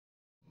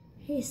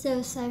Hey, so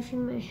aside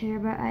from my hair,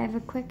 but I have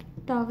a quick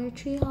Dollar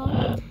Tree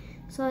haul.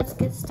 So let's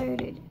get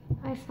started.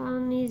 I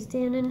found these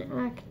Dannon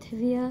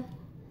Activia,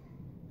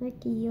 like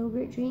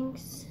yogurt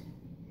drinks.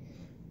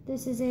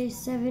 This is a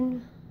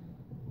 7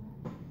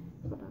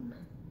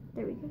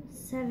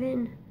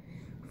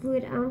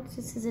 fluid ounce.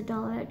 This is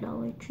 $1 at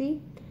Dollar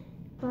Tree.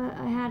 But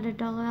I had a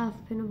 $1 off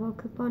pinnable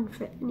coupon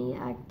for any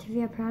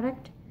Activia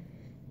product.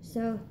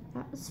 So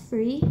that was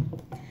free.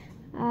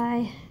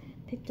 I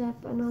picked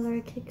up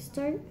another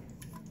Kickstart.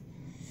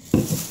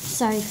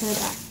 Sorry for the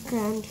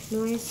background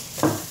noise.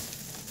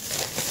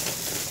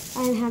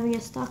 I'm having a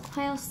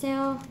stockpile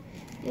sale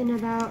in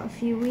about a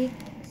few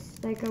weeks,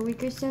 like a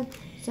week or so.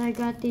 So I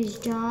got these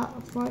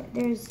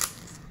there's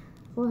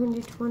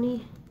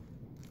 420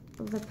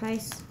 of the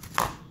price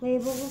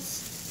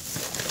labels.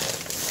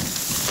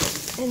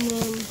 And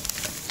then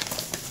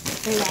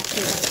there's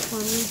actually like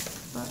 20,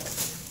 but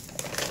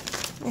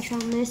I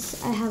found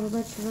this. I have a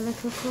bunch of other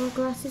Coca-Cola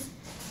glasses,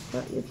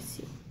 but you can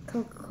see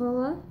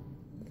Coca-Cola.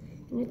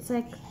 And it's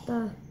like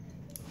the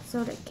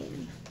soda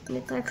can, and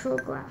it's actual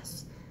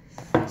glass.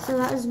 So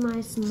that is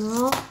my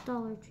small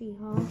Dollar Tree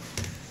haul.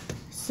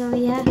 So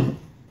yeah,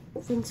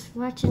 thanks for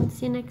watching.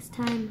 See you next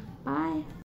time. Bye.